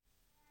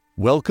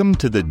Welcome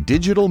to the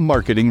digital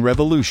marketing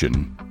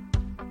revolution.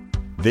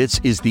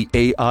 This is the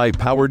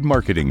AI-powered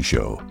marketing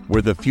show,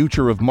 where the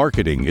future of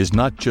marketing is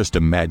not just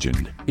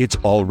imagined, it's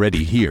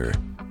already here.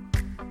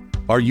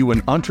 Are you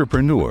an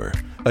entrepreneur,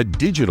 a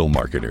digital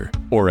marketer,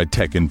 or a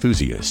tech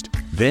enthusiast?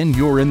 Then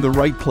you're in the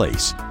right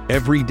place.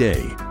 Every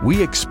day,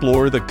 we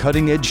explore the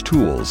cutting-edge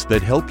tools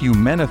that help you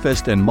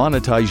manifest and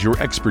monetize your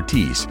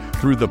expertise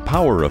through the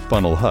power of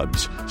funnel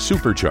hubs,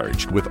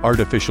 supercharged with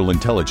artificial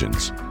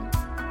intelligence.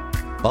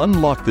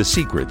 Unlock the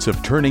secrets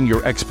of turning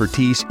your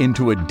expertise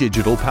into a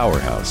digital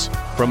powerhouse.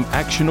 From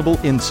actionable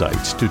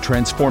insights to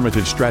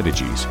transformative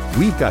strategies,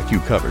 we've got you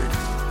covered.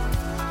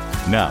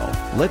 Now,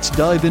 let's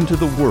dive into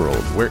the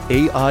world where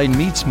AI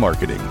meets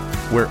marketing,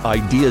 where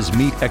ideas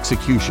meet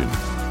execution,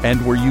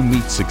 and where you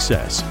meet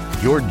success.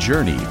 Your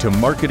journey to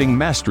marketing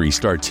mastery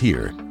starts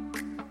here.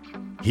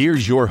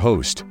 Here's your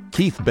host,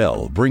 Keith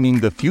Bell, bringing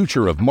the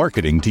future of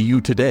marketing to you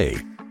today.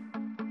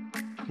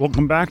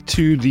 Welcome back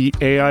to the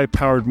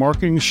AI-powered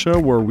marketing show,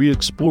 where we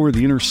explore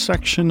the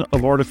intersection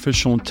of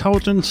artificial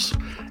intelligence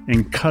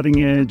and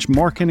cutting-edge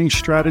marketing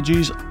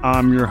strategies.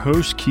 I'm your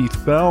host,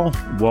 Keith Bell.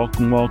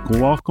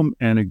 Welcome,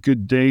 and a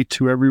good day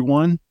to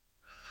everyone.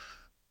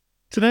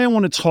 Today, I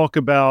want to talk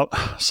about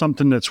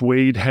something that's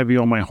weighed heavy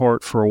on my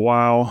heart for a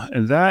while,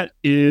 and that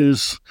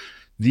is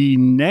the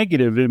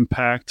negative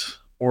impact,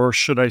 or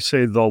should I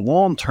say the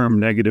long-term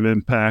negative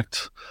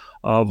impact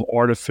of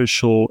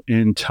artificial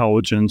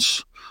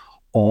intelligence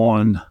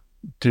on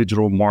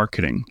digital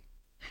marketing.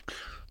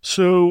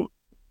 So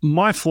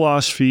my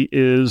philosophy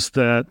is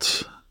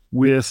that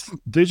with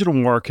digital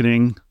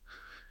marketing,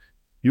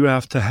 you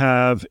have to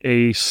have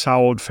a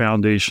solid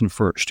foundation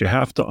first. You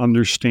have to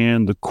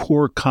understand the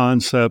core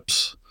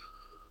concepts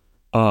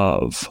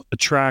of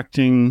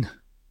attracting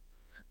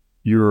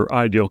your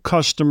ideal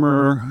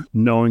customer,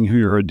 knowing who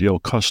your ideal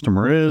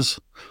customer is,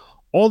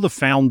 all the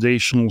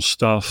foundational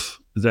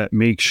stuff that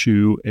makes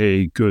you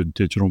a good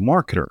digital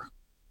marketer.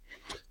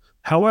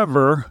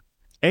 However,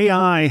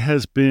 AI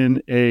has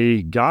been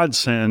a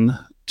godsend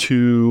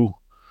to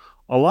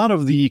a lot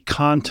of the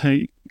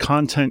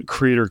content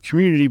creator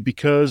community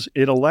because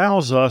it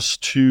allows us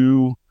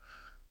to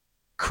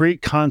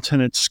create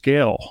content at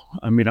scale.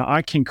 I mean,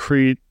 I can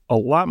create a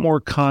lot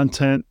more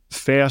content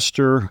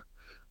faster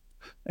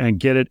and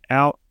get it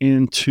out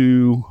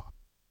into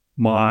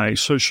my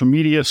social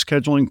media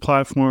scheduling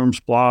platforms,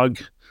 blog,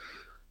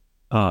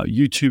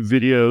 YouTube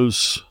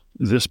videos,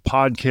 this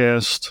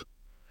podcast.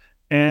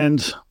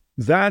 And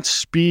that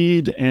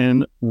speed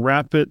and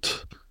rapid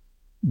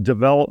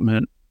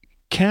development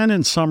can,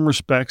 in some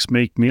respects,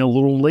 make me a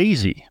little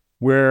lazy,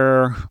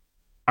 where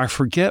I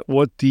forget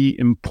what the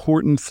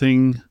important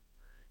thing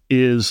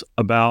is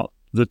about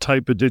the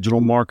type of digital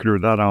marketer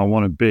that I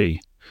want to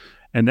be.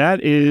 And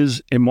that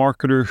is a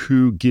marketer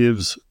who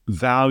gives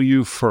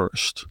value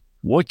first.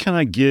 What can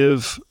I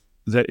give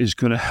that is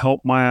going to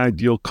help my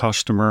ideal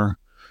customer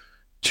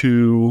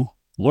to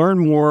learn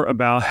more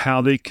about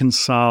how they can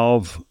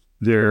solve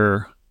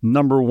their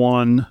number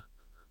one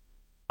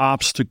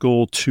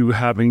obstacle to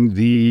having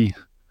the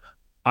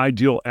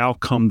ideal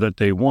outcome that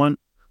they want?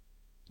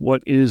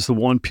 What is the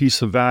one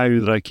piece of value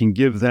that I can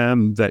give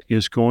them that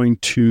is going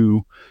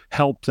to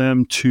help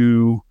them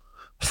to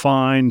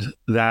find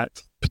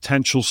that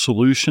potential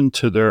solution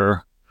to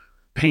their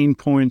pain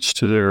points,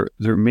 to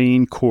their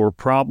main core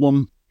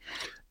problem?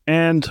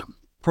 And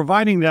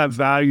providing that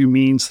value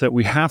means that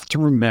we have to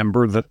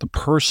remember that the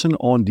person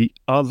on the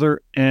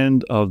other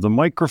end of the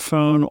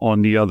microphone,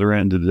 on the other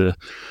end of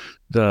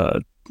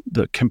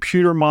the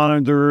computer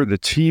monitor, the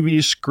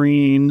TV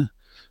screen,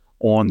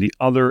 on the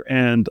other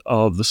end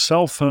of the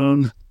cell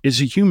phone is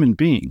a human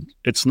being.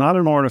 It's not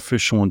an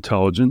artificial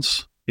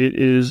intelligence. It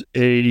is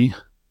a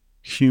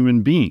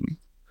human being.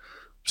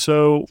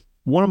 So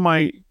one of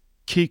my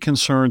key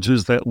concerns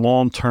is that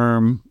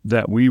long-term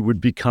that we would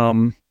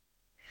become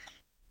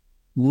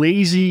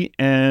lazy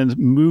and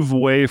move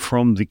away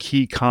from the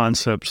key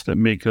concepts that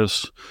make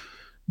us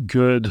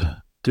good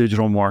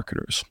digital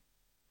marketers.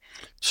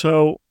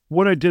 So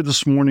what I did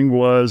this morning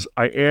was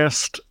I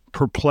asked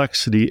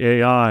Perplexity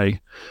AI,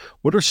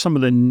 what are some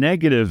of the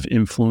negative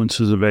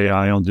influences of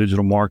AI on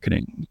digital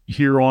marketing?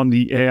 Here on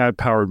the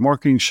AI-powered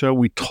marketing show,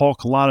 we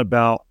talk a lot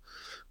about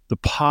the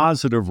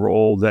positive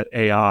role that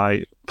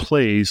AI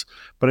plays,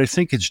 but I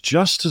think it's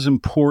just as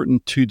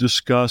important to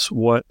discuss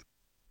what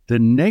the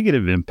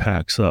negative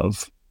impacts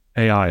of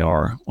AI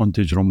are on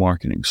digital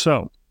marketing.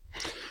 So,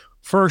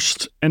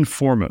 first and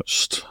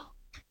foremost,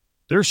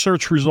 their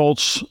search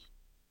results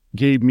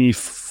gave me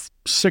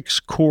 6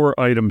 core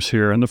items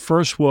here. And the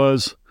first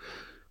was,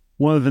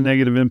 one of the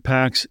negative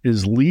impacts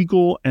is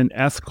legal and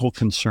ethical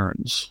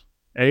concerns.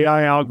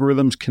 AI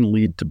algorithms can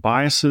lead to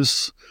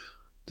biases,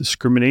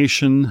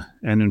 discrimination,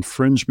 and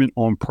infringement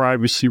on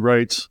privacy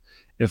rights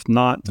if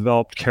not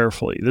developed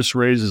carefully. This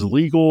raises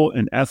legal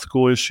and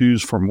ethical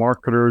issues for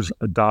marketers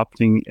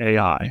adopting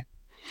AI.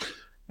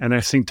 And I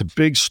think the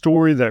big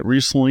story that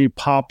recently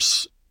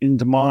pops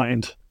into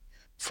mind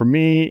for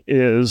me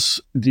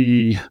is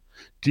the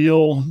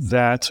deal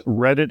that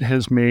Reddit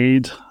has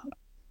made.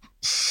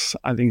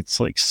 I think it's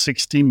like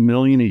 60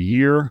 million a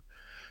year,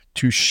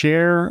 to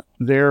share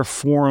their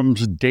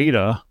forums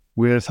data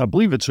with, I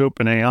believe it's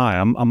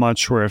OpenAI. I'm not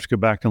sure. I have to go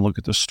back and look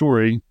at the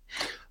story,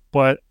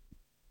 but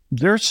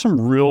there's some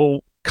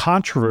real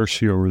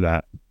controversy over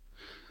that.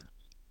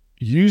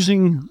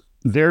 Using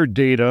their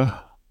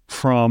data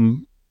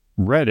from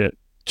Reddit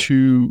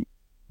to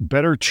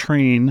better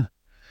train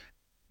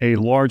a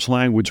large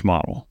language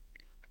model.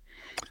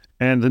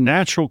 And the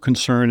natural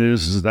concern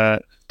is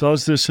that,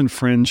 does this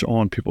infringe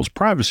on people's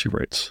privacy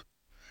rights?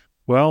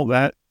 Well,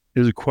 that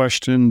is a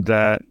question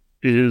that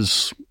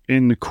is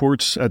in the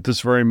courts at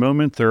this very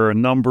moment. There are a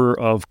number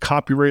of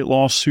copyright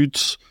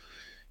lawsuits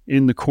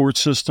in the court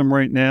system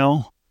right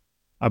now.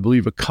 I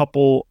believe a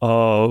couple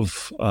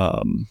of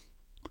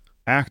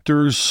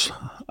actors.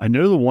 I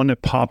know the one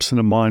that pops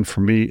into mind for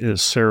me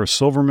is Sarah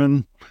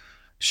Silverman.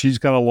 She's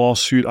got a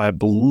lawsuit. I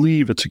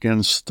believe it's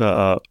against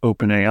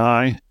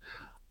OpenAI.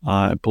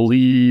 I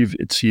believe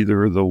it's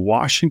either the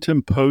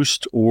Washington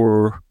Post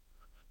or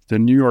the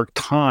New York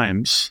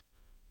Times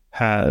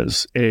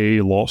has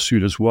a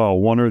lawsuit as well,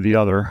 one or the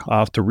other. I'll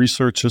have to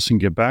research this and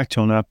get back to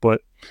you on that.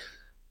 But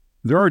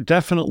there are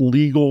definite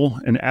legal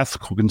and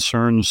ethical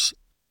concerns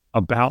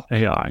about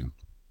AI.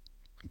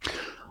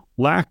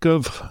 Lack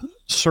of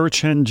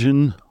search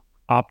engine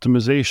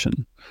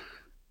optimization.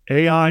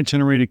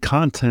 AI-generated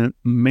content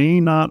may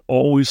not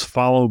always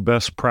follow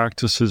best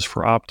practices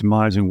for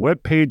optimizing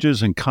web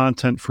pages and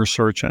content for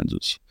search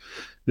engines.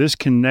 This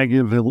can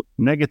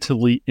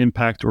negatively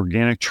impact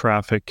organic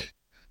traffic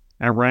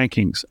and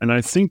rankings. And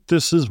I think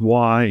this is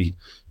why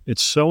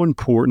it's so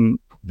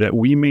important that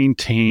we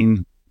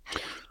maintain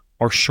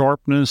our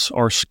sharpness,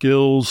 our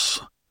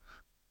skills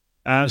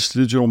as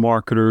digital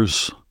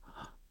marketers.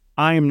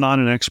 I am not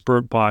an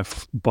expert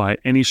by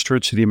any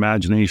stretch of the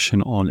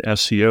imagination on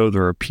SEO.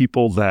 There are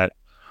people that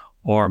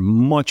are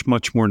much,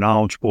 much more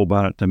knowledgeable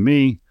about it than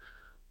me.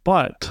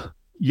 But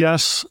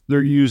yes,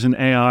 they're using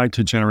AI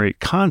to generate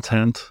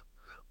content,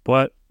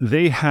 but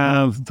they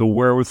have the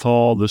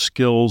wherewithal, the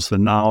skills, the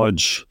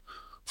knowledge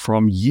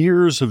from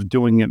years of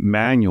doing it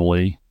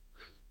manually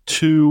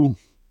to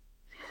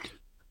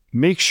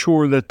make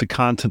sure that the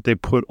content they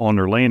put on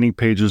their landing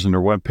pages and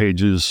their web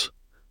pages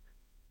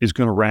is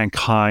going to rank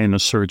high in the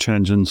search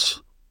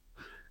engines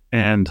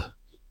and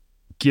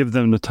give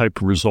them the type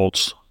of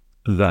results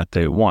that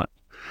they want.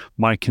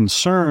 My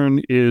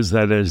concern is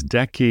that as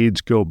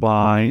decades go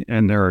by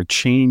and there are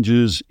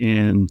generational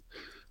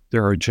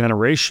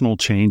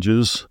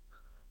changes,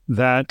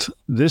 that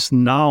this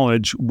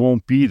knowledge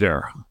won't be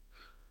there.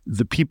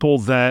 The people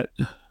that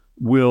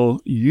will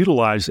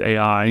utilize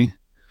AI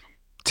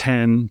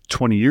 10,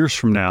 20 years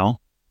from now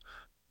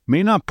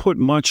may not put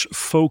much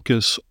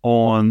focus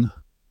on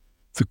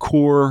the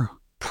core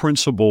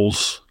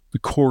principles, the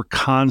core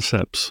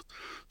concepts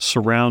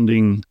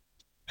surrounding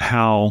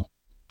how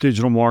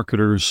digital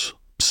marketers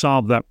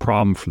solve that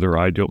problem for their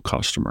ideal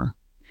customer.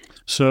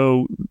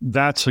 So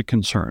that's a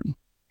concern.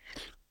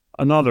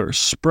 Another,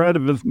 spread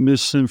of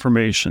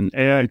misinformation.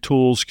 AI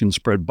tools can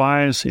spread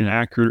bias,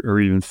 inaccurate, or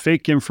even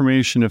fake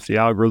information if the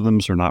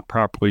algorithms are not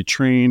properly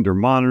trained or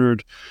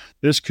monitored.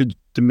 This could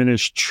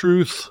diminish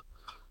truth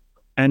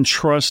and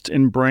trust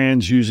in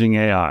brands using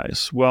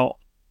AIs. Well,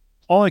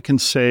 all I can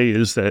say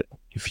is that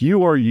if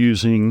you are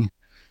using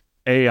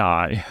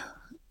AI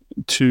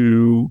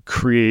to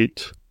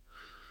create,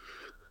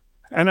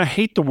 and I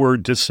hate the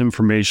word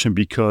disinformation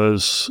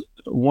because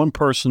one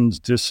person's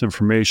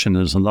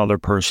disinformation is another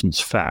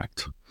person's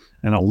fact,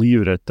 and I'll leave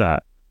it at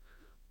that.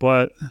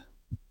 But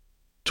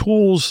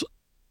tools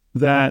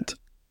that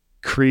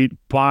create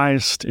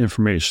biased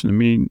information, I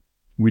mean,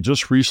 we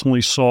just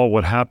recently saw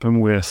what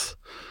happened with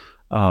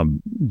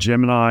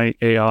Gemini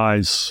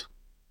AI's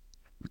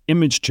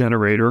image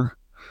generator,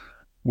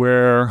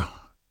 where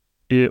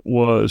it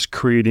was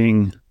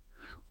creating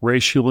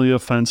racially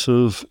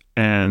offensive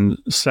and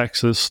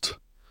sexist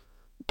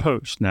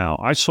posts. Now,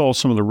 I saw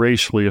some of the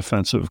racially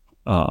offensive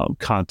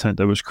content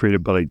that was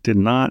created, but I did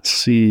not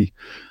see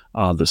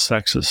the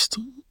sexist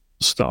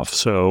stuff.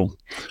 So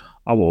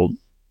I will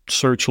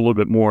search a little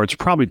bit more. It's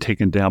probably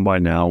taken down by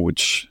now,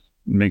 which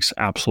makes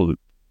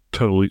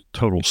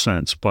total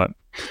sense. But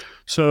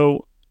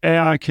so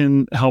AI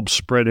can help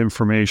spread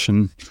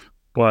information,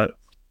 but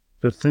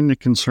the thing that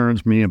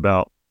concerns me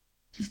about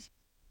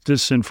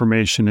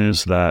disinformation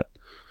is that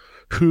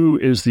who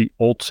is the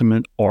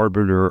ultimate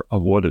arbiter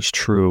of what is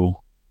true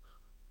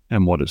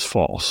and what is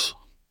false?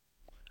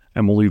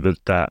 And we'll leave it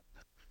at that.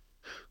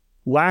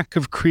 Lack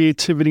of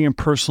creativity and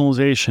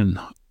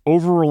personalization.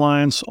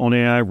 Over-reliance on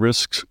AI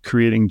risks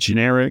creating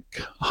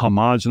generic,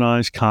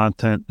 homogenized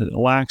content that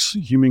lacks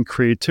human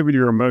creativity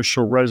or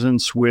emotional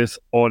resonance with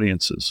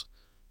audiences.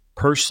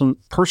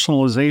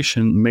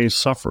 Personalization may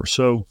suffer.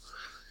 So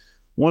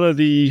one of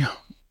the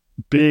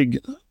big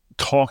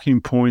talking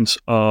points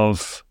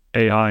of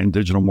AI and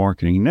digital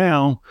marketing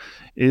now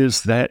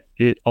is that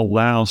it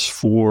allows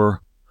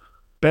for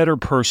better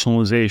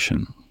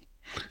personalization.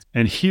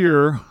 And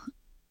here,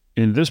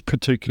 in this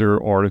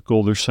particular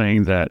article, they're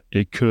saying that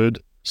it could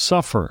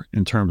suffer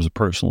in terms of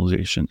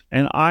personalization.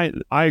 And I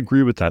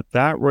agree with that.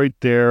 That right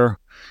there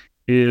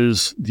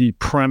is the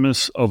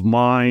premise of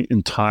my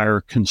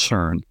entire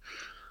concern.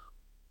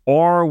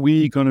 Are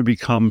we going to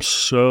become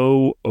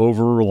so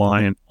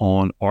over-reliant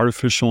on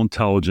artificial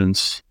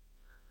intelligence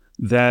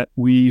that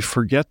we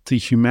forget the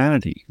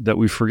humanity, that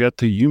we forget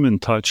the human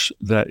touch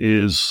that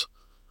is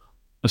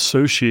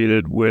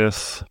associated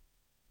with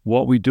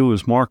what we do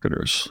as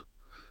marketers,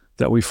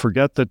 that we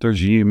forget that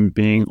there's a human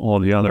being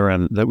on the other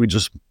end, that we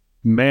just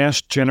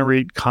mass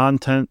generate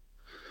content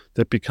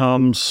that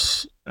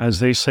becomes, as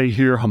they say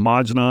here,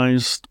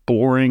 homogenized,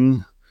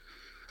 boring,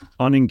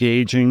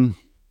 unengaging,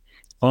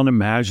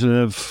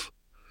 unimaginative,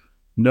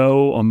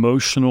 no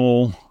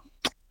emotional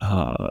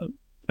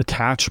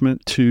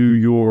attachment to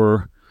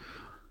your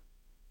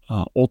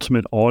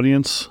ultimate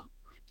audience.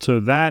 So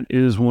that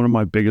is one of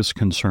my biggest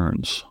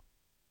concerns.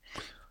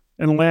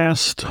 And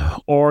last,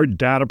 are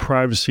data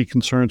privacy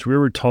concerns. We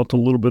already talked a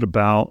little bit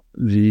about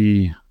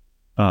the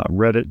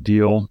Reddit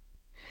deal.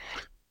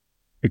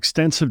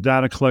 Extensive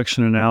data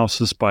collection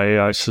analysis by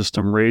AI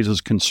system raises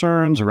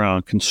concerns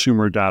around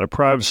consumer data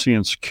privacy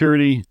and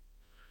security.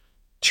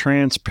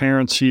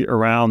 Transparency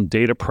around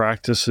data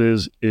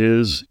practices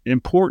is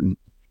important.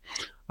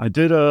 I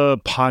did a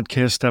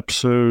podcast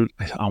episode,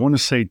 I want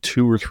to say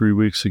 2 or 3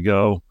 weeks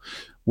ago,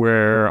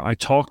 where I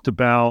talked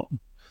about,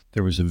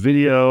 there was a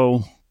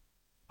video,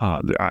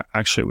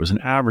 actually it was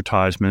an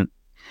advertisement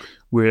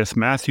with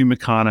Matthew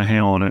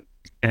McConaughey on it,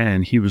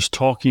 and he was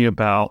talking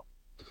about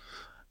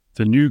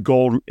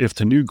if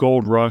the new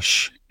gold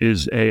rush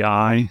is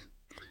AI,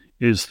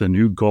 is the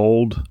new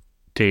gold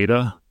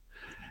data?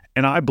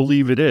 And I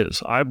believe it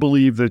is. I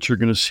believe that you're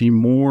going to see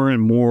more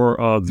and more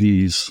of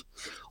these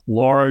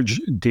large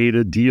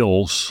data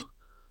deals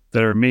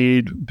that are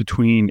made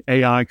between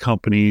AI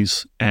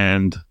companies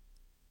and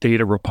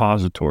data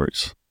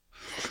repositories,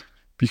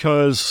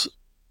 because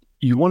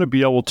you want to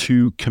be able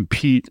to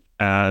compete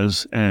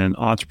as an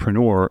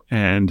entrepreneur.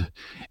 And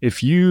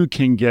if you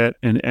can get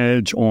an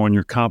edge on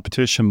your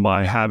competition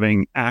by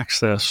having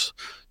access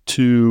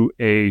to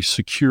a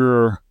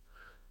secure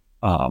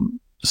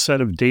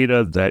set of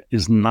data that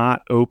is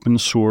not open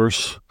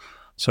source.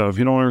 So if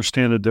you don't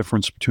understand the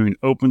difference between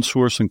open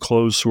source and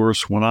closed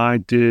source, when I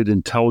did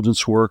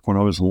intelligence work, when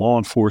I was in law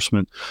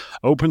enforcement,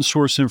 open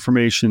source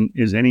information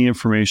is any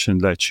information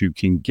that you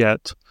can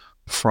get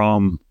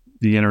from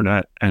the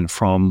internet and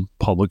from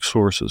public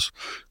sources.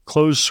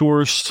 Closed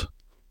source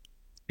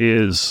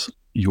is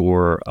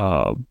your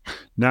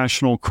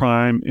National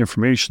Crime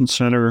Information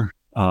Center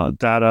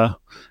data,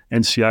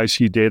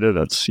 NCIC data.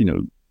 That's,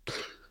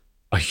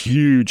 a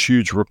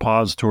huge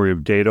repository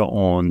of data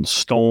on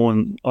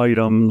stolen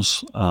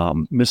items,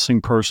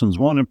 missing persons,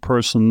 wanted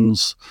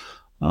persons,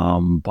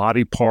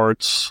 body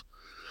parts.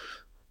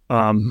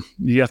 The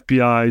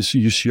FBI's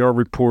UCR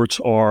reports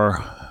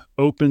are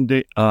open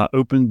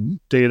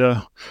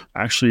data.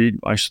 Actually,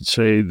 I should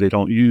say they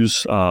don't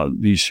use the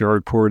UCR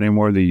report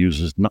anymore. They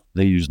use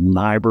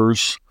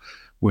NIBRS,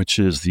 which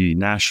is the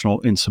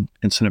National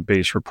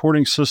Incident-Based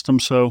Reporting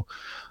System. So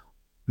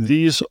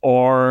these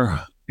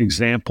are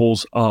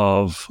examples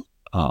of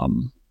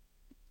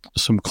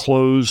some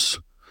closed.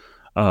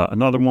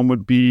 Another one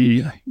would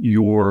be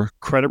your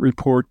credit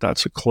report.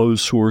 That's a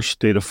closed source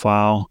data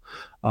file.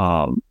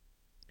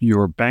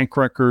 Your bank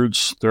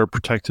records, they're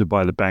protected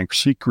by the Bank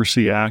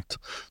Secrecy Act.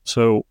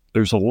 So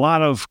there's a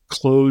lot of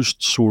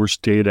closed source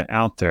data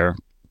out there,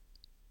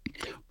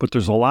 but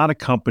there's a lot of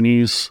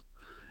companies,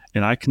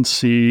 and I can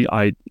see,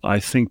 I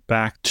think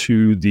back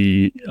to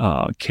the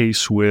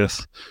case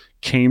with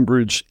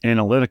Cambridge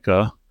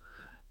Analytica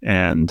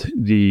and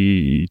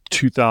the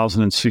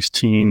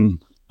 2016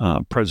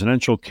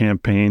 presidential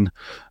campaign.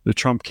 The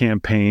Trump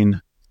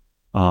campaign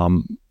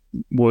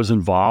was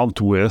involved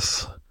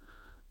with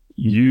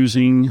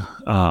using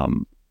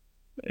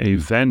a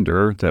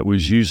vendor that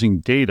was using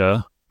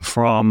data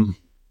from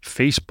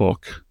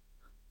Facebook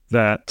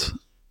that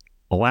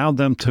allowed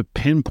them to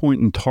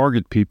pinpoint and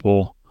target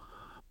people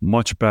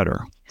much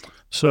better.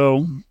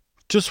 So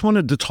just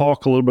wanted to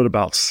talk a little bit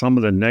about some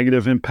of the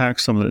negative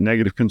impacts, some of the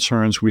negative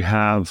concerns we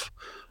have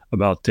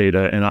about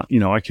data. And,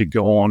 I could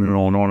go on and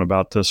on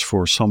about this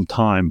for some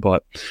time,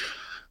 but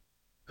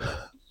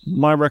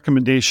my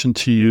recommendation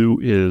to you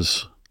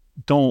is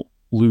don't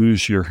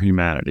lose your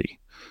humanity.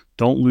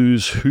 Don't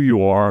lose who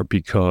you are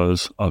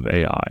because of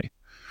AI.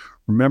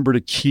 Remember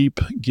to keep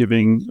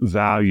giving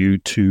value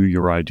to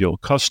your ideal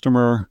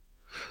customer.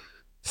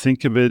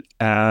 Think of it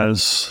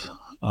as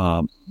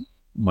my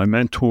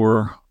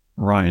mentor,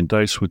 Ryan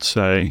Dice, would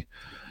say,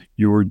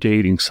 you're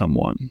dating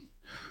someone.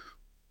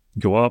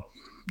 Go up,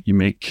 you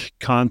make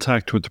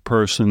contact with the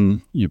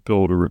person, you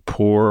build a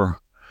rapport,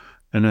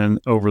 and then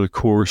over the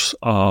course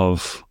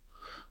of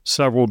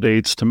several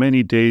dates to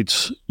many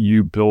dates,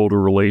 you build a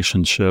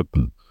relationship.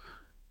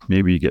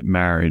 Maybe you get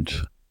married,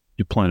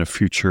 you plan a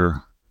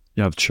future,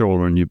 you have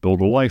children, you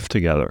build a life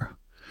together.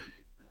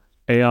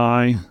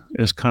 AI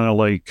is kind of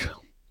like,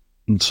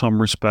 in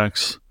some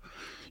respects,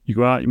 You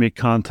go out, you make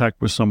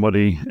contact with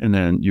somebody, and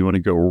then you want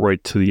to go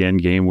right to the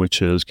end game,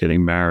 which is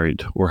getting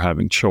married or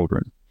having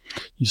children.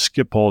 You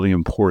skip all the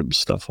important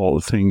stuff, all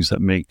the things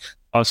that make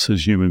us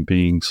as human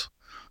beings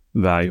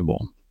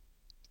valuable.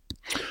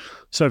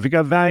 So if you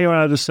got value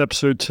out of this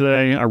episode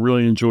today, I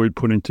really enjoyed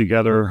putting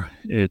together.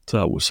 It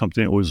was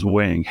something that was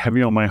weighing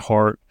heavy on my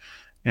heart,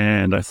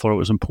 and I thought it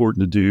was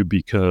important to do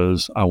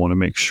because I want to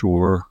make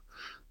sure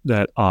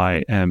that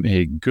I am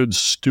a good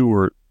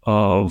steward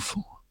of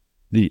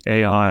the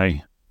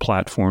AI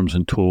platforms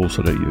and tools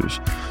that I use.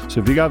 So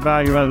if you got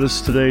value out of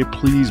this today,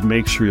 please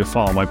make sure you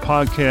follow my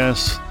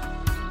podcast,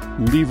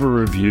 leave a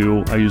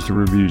review. I use the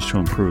reviews to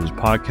improve as a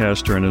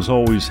podcaster. And as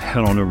always,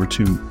 head on over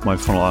to my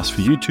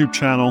Funnelosophy YouTube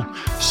channel,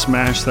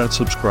 smash that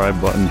subscribe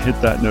button, hit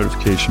that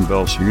notification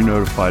bell so you're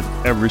notified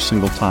every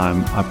single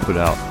time I put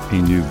out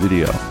a new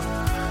video.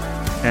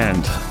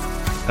 And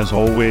as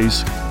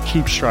always,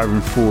 keep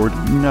striving forward.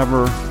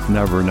 Never,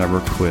 never, never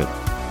quit.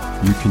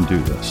 You can do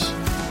this.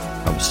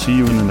 I will see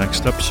you in the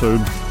next episode.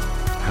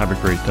 Have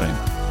a great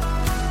day.